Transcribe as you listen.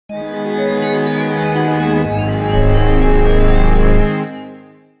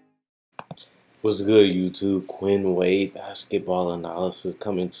What's good, YouTube? Quinn Wade basketball analysis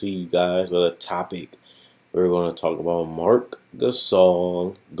coming to you guys with a topic. We're going to talk about Marc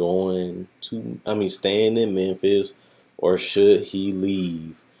Gasol staying in Memphis, or should he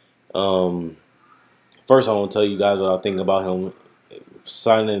leave? Um, First, I want to tell you guys what I think about him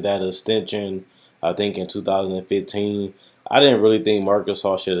signing that extension. I think in 2015, I didn't really think Marc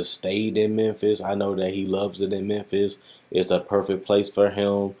Gasol should have stayed in Memphis. I know that he loves it in Memphis. It's the perfect place for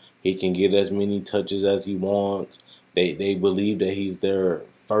him. He can get as many touches as he wants. They believe that he's their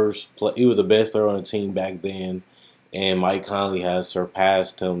first play. He was the best player on the team back then, and Mike Conley has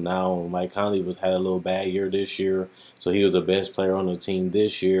surpassed him now. Mike Conley had a little bad year this year, so he was the best player on the team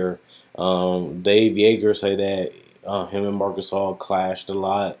this year. Dave Yeager say that him and Marc Gasol clashed a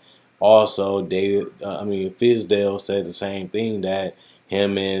lot. Also, Fizdale said the same thing, that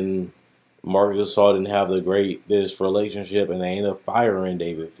him and Marc Gasol didn't have the greatest relationship, and they ended up firing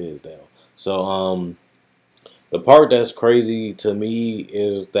David Fizdale. So, the part that's crazy to me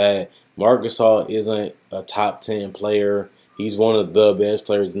is that Marc Gasol isn't a top 10 player. He's one of the best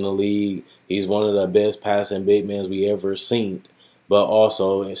players in the league. He's one of the best passing big men we ever seen. But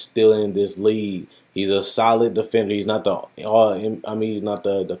also, is still in this league, he's a solid defender. He's not he's not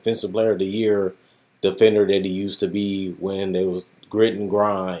the defensive player of the year defender that he used to be when there was grit and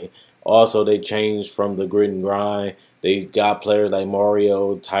grind. Also, they changed from the grit and grind. They got players like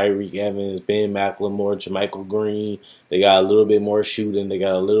Mario, Tyreek Evans, Ben McLemore, JaMychal Green. They got a little bit more shooting. They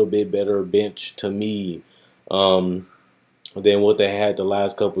got a little bit better bench to me than what they had the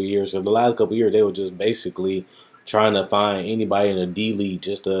last couple of years. So the last couple of years, they were just basically trying to find anybody in the D League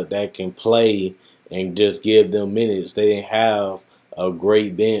that can play and just give them minutes. They didn't have a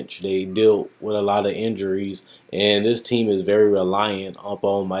great bench. They dealt with a lot of injuries, and this team is very reliant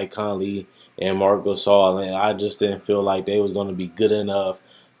upon Mike Conley and Marc Gasol, and I just didn't feel like they was going to be good enough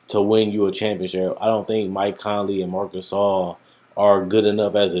to win you a championship. I don't think Mike Conley and Marc Gasol are good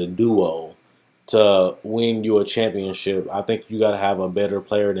enough as a duo to win you a championship. I think you got to have a better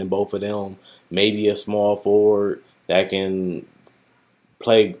player than both of them. Maybe a small forward that can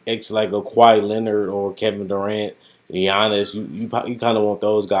play like a Kawhi Leonard or Kevin Durant. Giannis, you kind of want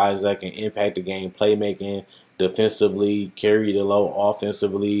those guys that can impact the game, playmaking, defensively, carry the load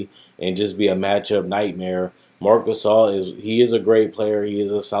offensively, and just be a matchup nightmare. Marc Gasol is a great player. He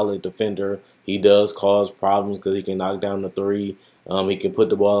is a solid defender. He does cause problems because he can knock down the three. He can put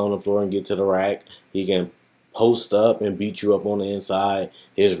the ball on the floor and get to the rack. He can post up and beat you up on the inside.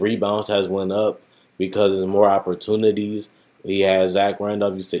 His rebounds has went up because there's more opportunities. He has Zach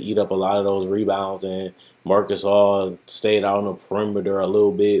Randolph used to eat up a lot of those rebounds, and Marc Gasol stayed out on the perimeter a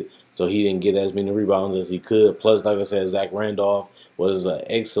little bit, so he didn't get as many rebounds as he could. Plus, like I said, Zach Randolph was an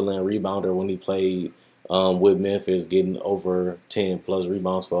excellent rebounder when he played with Memphis, getting over 10+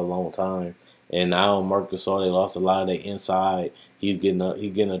 rebounds for a long time. And now Marc Gasol, they lost a lot of their inside. He's getting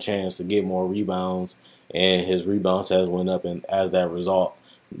a chance to get more rebounds, and his rebounds has went up, and as that result,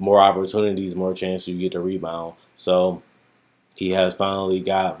 more opportunities, more chances you get to rebound. So he has finally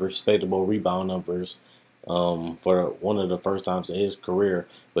got respectable rebound numbers for one of the first times in his career.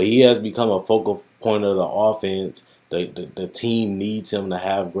 But he has become a focal point of the offense. The team needs him to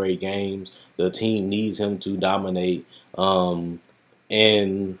have great games. The team needs him to dominate. And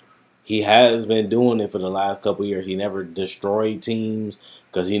he has been doing it for the last couple of years. He never destroyed teams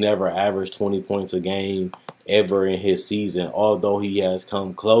because he never averaged 20 points a game ever in his season. Although he has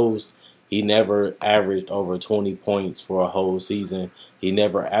come close, he never averaged over 20 points for a whole season. He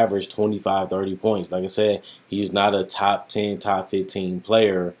never averaged 25, 30 points. Like I said, he's not a top 10, top 15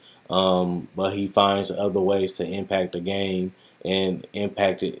 player, but he finds other ways to impact the game and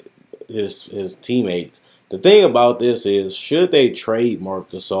impact his teammates. The thing about this is, should they trade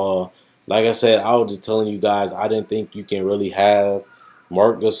Marc Gasol? Like I said, I was just telling you guys, I didn't think you can really have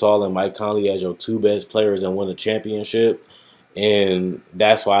Marc Gasol and Mike Conley as your two best players and win a championship. And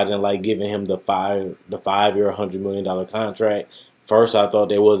that's why I didn't like giving him the 5-year, $100 million contract. First, I thought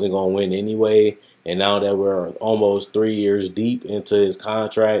they wasn't going to win anyway. And now that we're almost 3 years deep into his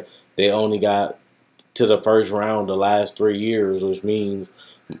contract, they only got to the first round the last 3 years, which means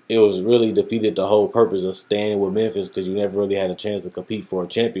it was really defeated the whole purpose of staying with Memphis, because you never really had a chance to compete for a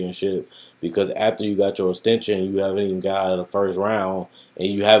championship, because after you got your extension, you haven't even got out of the first round, and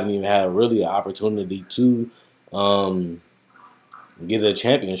you haven't even had really an opportunity to get a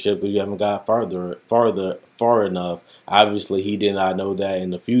championship because you haven't got far enough. Obviously, he did not know that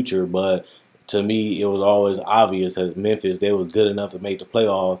in the future, but to me, it was always obvious that Memphis, they was good enough to make the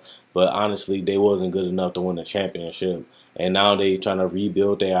playoffs, but honestly, they wasn't good enough to win the championship. and now they trying to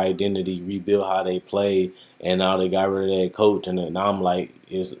rebuild their identity, rebuild how they play, and now they got rid of their coach, and now I'm like,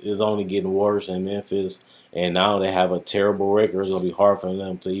 it's only getting worse in Memphis, and now they have a terrible record. It's gonna be hard for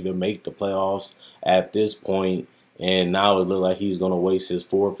them to even make the playoffs at this point, and now it looks like he's gonna waste his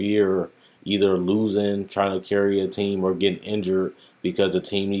 4th year either losing, trying to carry a team, or getting injured because the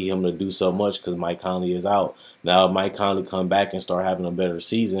team need him to do so much because Mike Conley is out. Now, if Mike Conley come back and start having a better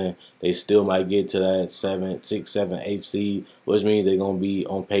season, they still might get to that 7th, 6th, 7th, 8th seed, which means they're going to be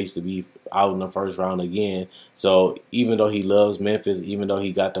on pace to be out in the first round again. So even though he loves Memphis, even though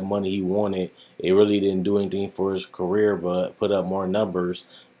he got the money he wanted, it really didn't do anything for his career but put up more numbers.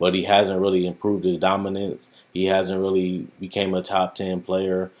 But he hasn't really improved his dominance. He hasn't really became a top 10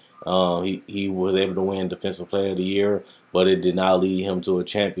 player. He was able to win Defensive Player of the Year, but it did not lead him to a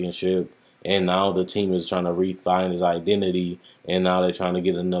championship. And now the team is trying to refine his identity, and now they're trying to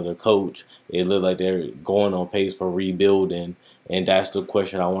get another coach. It looked like they're going on pace for rebuilding, and that's the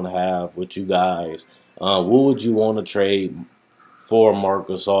question I want to have with you guys. What would you want to trade for Marc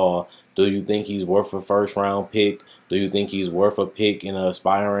Gasol? Do you think he's worth a 1st-round pick? Do you think he's worth a pick in an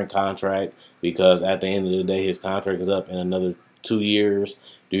aspiring contract? Because at the end of the day, his contract is up in another 2 years.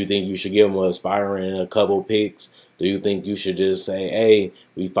 Do you think you should give him an aspiring and a couple picks? Do you think you should just say, hey,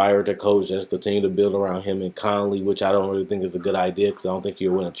 we fired the coach, let's continue to build around him and Conley, which I don't really think is a good idea because I don't think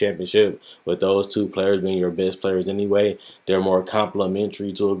you'll win a championship with those 2 players being your best players anyway. They're more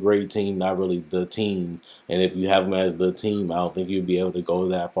complementary to a great team, not really the team. And if you have them as the team, I don't think you'd be able to go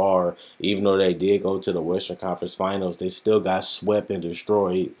that far. Even though they did go to the Western Conference Finals, they still got swept and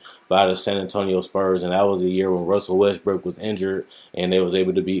destroyed by the San Antonio Spurs. And that was a year when Russell Westbrook was injured and they was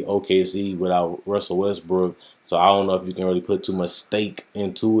able to beat OKC without Russell Westbrook. So I don't know if you can really put too much stake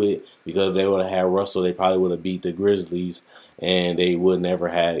into it, because if they would have had Russell, they probably would have beat the Grizzlies, and they would never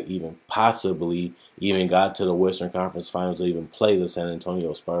have even possibly even got to the Western Conference Finals to even play the San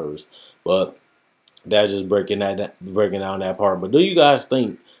Antonio Spurs. But that's just breaking down that part. But do you guys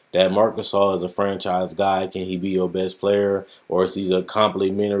think that Marc Gasol is a franchise guy? Can he be your best player, or is he a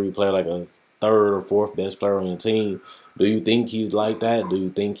complimentary player, like a 3rd or 4th best player on your team? Do you think he's like that? Do you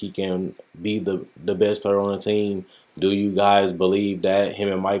think he can be the best player on the team? Do you guys believe that him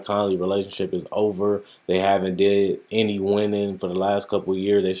and Mike Conley relationship is over? They haven't did any winning for the last couple of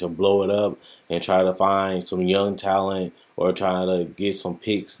years. They should blow it up and try to find some young talent or try to get some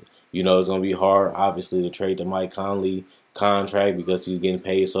picks. You know, it's going to be hard, obviously, to trade the Mike Conley contract because he's getting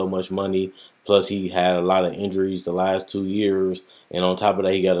paid so much money. Plus, he had a lot of injuries the last 2 years. And on top of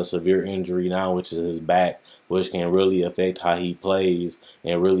that, he got a severe injury now, which is his back, which can really affect how he plays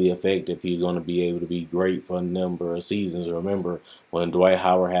and really affect if he's going to be able to be great for a number of seasons. Remember, when Dwight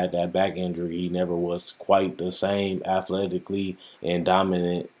Howard had that back injury, he never was quite the same athletically and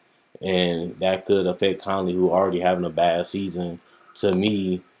dominant. And that could affect Conley, who already having a bad season. To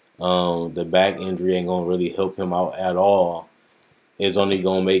me, the back injury ain't going to really help him out at all. It's only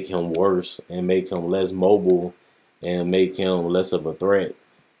going to make him worse and make him less mobile and make him less of a threat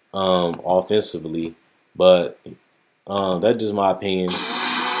offensively. But that's just my opinion.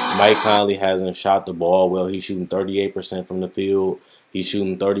 Mike Conley hasn't shot the ball well. He's shooting 38% from the field. He's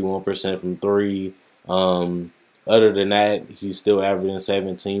shooting 31% from 3. Other than that, he's still averaging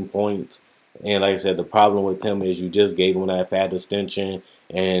 17 points. And like I said, the problem with him is you just gave him that fat extension,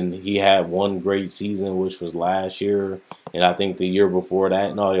 and he had one great season, which was last year. And I think the year before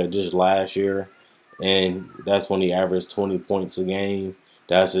that, no, yeah, just last year. And that's when he averaged 20 points a game.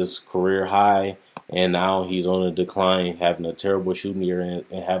 That's his career high. And now he's on a decline, having a terrible shooting year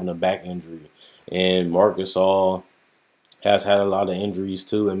and having a back injury. And Marc Gasol has had a lot of injuries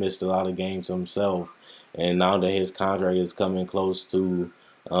too and missed a lot of games himself. And now that his contract is coming close to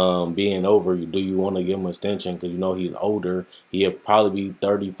being over, do you want to give him an extension? Because you know he's older. He'll probably be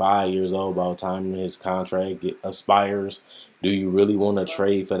 35 years old by the time his contract expires. Do you really want to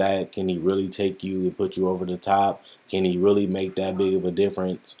trade for that? Can he really take you and put you over the top? Can he really make that big of a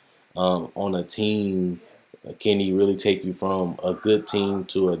difference on a team? Can he really take you from a good team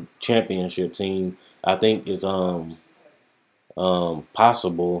to a championship team? I think it's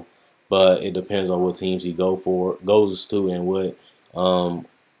possible, but it depends on what teams he goes to and what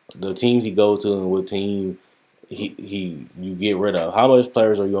the teams he goes to and what team you get rid of. How much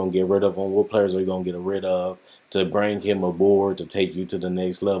players are you gonna get rid of, and what players are you gonna get rid of to bring him aboard to take you to the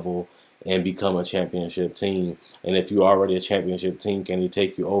next level and become a championship team? And if you're already a championship team, can he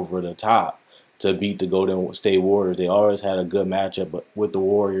take you over the top to beat the Golden State Warriors. They always had a good matchup with the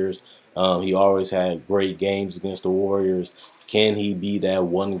Warriors. He always had great games against the Warriors. Can he be that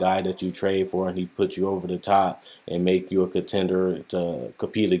one guy that you trade for and he put you over the top and make you a contender to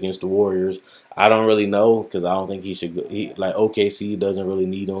compete against the Warriors? I don't really know because I don't think he should. Like OKC doesn't really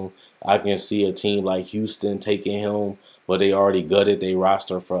need him. I can see a team like Houston taking him, but they already gutted their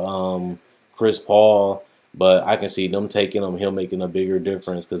roster for Chris Paul. But I can see them taking him making a bigger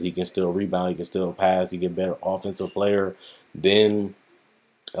difference because he can still rebound, he can still pass, he can be a better offensive player than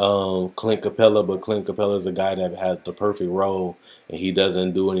Clint Capella. But Clint Capella is a guy that has the perfect role, and he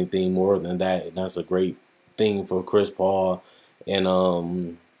doesn't do anything more than that. And that's a great thing for Chris Paul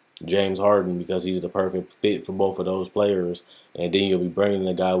and James Harden because he's the perfect fit for both of those players. And then you'll be bringing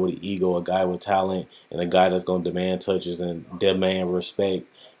a guy with an ego, a guy with talent, and a guy that's going to demand touches and demand respect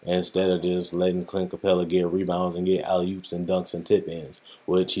instead of just letting Clint Capella get rebounds and get alley-oops and dunks and tip-ins,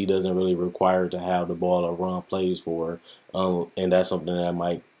 which he doesn't really require to have the ball or run plays for. And that's something that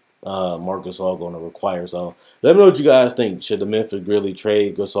Marc Gasol going to require. So let me know what you guys think. Should the Memphis really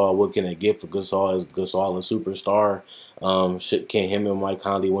trade Gasol? What can they get for Gasol? Is Gasol a superstar? Can him and Mike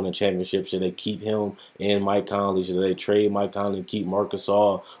Conley win a championship? Should they keep him and Mike Conley? Should they trade Mike Conley and keep Marc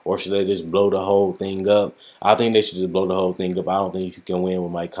Gasol? Or should they just blow the whole thing up? I think they should just blow the whole thing up. I don't think you can win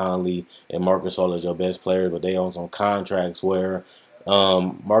with Mike Conley and Marc Gasol as your best players, but they own some contracts where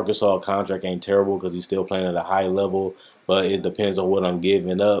Marc Gasol contract ain't terrible because he's still playing at a high level, but it depends on what I'm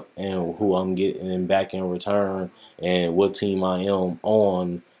giving up and who I'm getting back in return and what team I am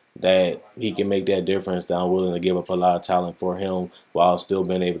on that he can make that difference that I'm willing to give up a lot of talent for him while still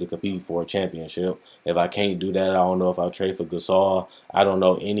being able to compete for a championship. If I can't do that, I don't know if I'll trade for Gasol. I don't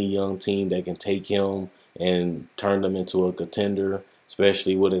know any young team that can take him and turn them into a contender,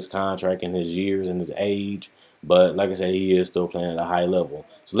 especially with his contract and his years and his age. But like I said, he is still playing at a high level.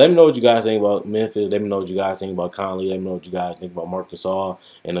 So let me know what you guys think about Memphis. Let me know what you guys think about Conley. Let me know what you guys think about Marc Gasol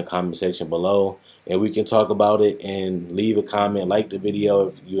in the comment section below. And we can talk about it and leave a comment. Like the video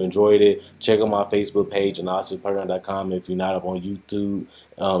if you enjoyed it. Check out my Facebook page, analysisplayground.com if you're not up on YouTube.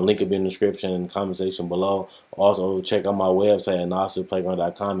 Link will be in the description and comment section below. Also, check out my website,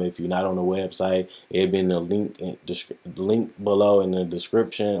 analysisplayground.com. If you're not on the website, it'll be in the link below in the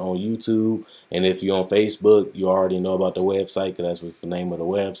description on YouTube. And if you're on Facebook, you already know about the website because that's what's the name of the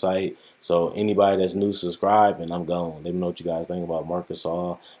website. So anybody that's new, subscribe, and I'm gone. Let me know what you guys think about Marc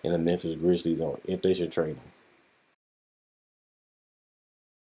Gasol and the Memphis Grizzlies or if they should trade him.